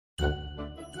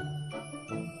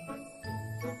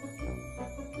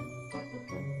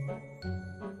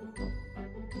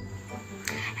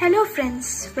Hello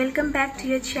friends, welcome back to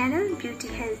your channel Beauty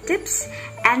Health Tips,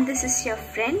 and this is your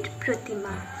friend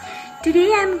Pratima.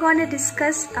 Today I am gonna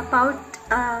discuss about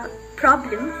a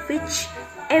problem which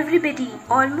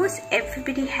almost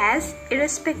everybody has,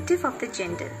 irrespective of the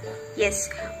gender. Yes,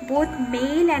 both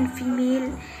male and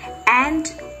female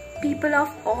and people of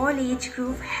all age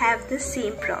group have the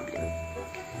same problem.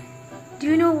 Do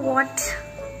you know what?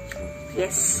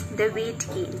 Yes, the weight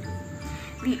gain.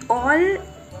 We all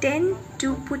tend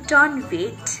to put on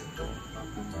weight,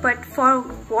 but for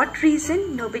what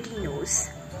reason nobody knows.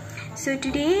 So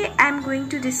today I'm going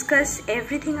to discuss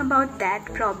everything about that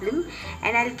problem,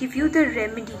 and I'll give you the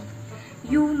remedy.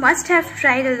 You must have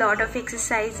tried a lot of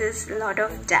exercises, a lot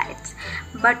of diets,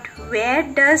 but where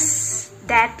does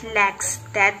that lacks,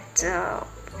 that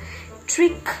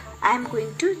trick I'm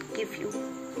going to give you.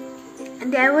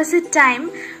 And there was a time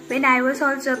when I was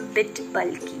also a bit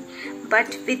bulky,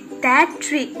 but with that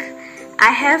trick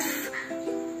I have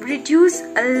reduced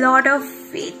a lot of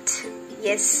weight.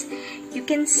 Yes, you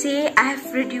can say I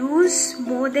have reduced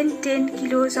more than 10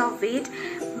 kilos of weight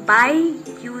by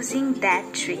using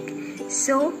that trick.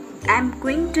 So I'm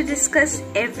going to discuss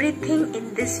everything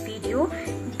in this video.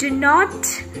 Do not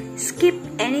skip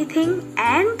anything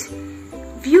and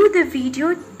view the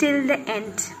video till the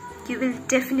end. You will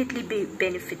definitely be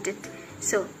benefited.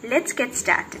 So let's get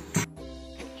started.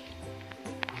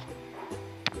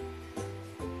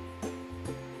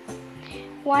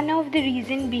 One of the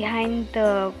reasons behind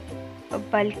the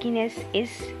bulkiness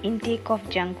is intake of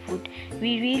junk food.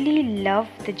 We really love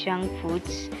the junk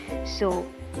foods,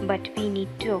 but we need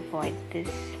to avoid this.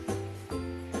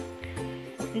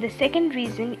 The second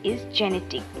reason is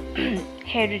genetic,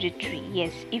 hereditary.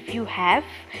 Yes, if you have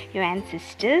your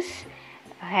ancestors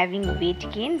having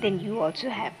weight gain, then you also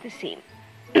have the same.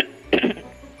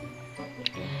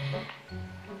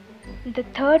 The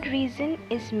third reason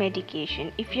is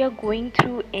medication. If you are going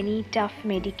through any tough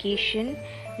medication,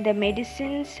 the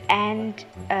medicines and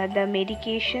the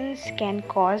medications can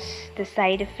cause the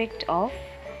side effect of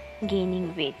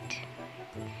gaining weight.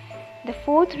 The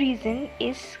fourth reason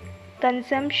is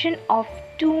consumption of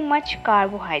too much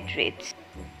carbohydrates.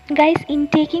 Guys,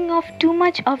 intaking of too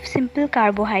much of simple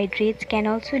carbohydrates can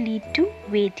also lead to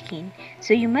weight gain,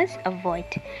 so you must avoid.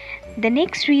 The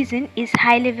next reason is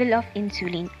high level of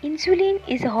insulin. Insulin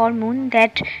is a hormone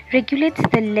that regulates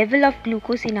the level of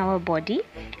glucose in our body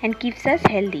and keeps us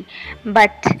healthy.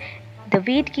 But the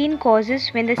weight gain causes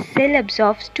when the cell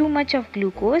absorbs too much of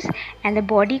glucose and the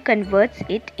body converts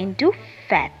it into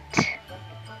fat.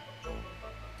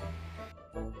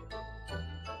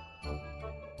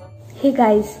 Hey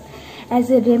guys, as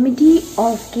a remedy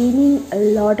of gaining a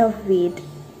lot of weight,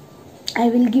 I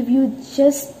will give you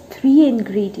just 3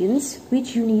 ingredients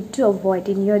which you need to avoid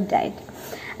in your diet.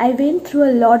 I went through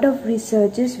a lot of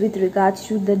researches with regards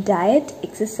to the diet,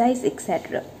 exercise,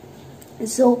 etc.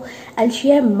 So I'll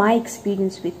share my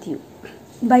experience with you.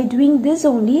 By doing this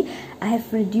only, I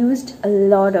have reduced a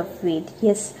lot of weight.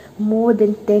 Yes, more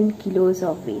than 10 kilos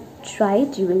of weight. Try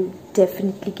it, you will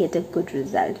definitely get a good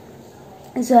result.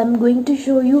 So I'm going to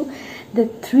show you the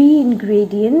 3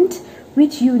 ingredients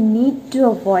which you need to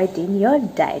avoid in your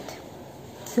diet.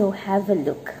 So have a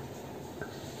look.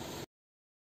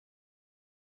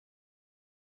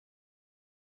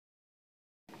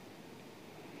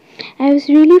 I was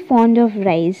really fond of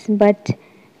rice, but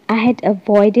I had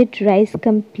avoided rice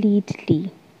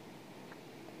completely.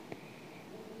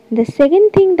 The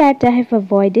second thing that I have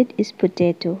avoided is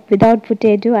potato. Without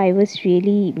potato, I was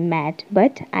really mad,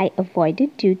 but I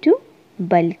avoided due to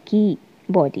bulky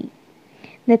body.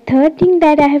 The third thing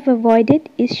that I have avoided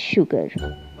is sugar.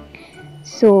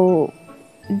 So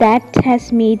that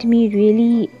has made me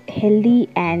really healthy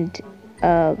and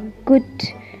a good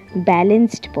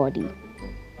balanced body.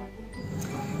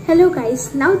 Hello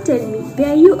guys, now tell me,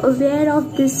 were you aware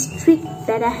of this trick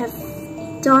that I have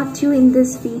taught you in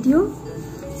this video?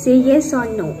 Say yes or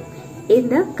no in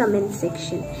the comment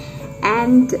section,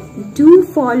 and do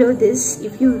follow this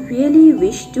if you really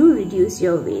wish to reduce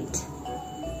your weight.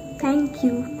 Thank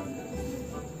you.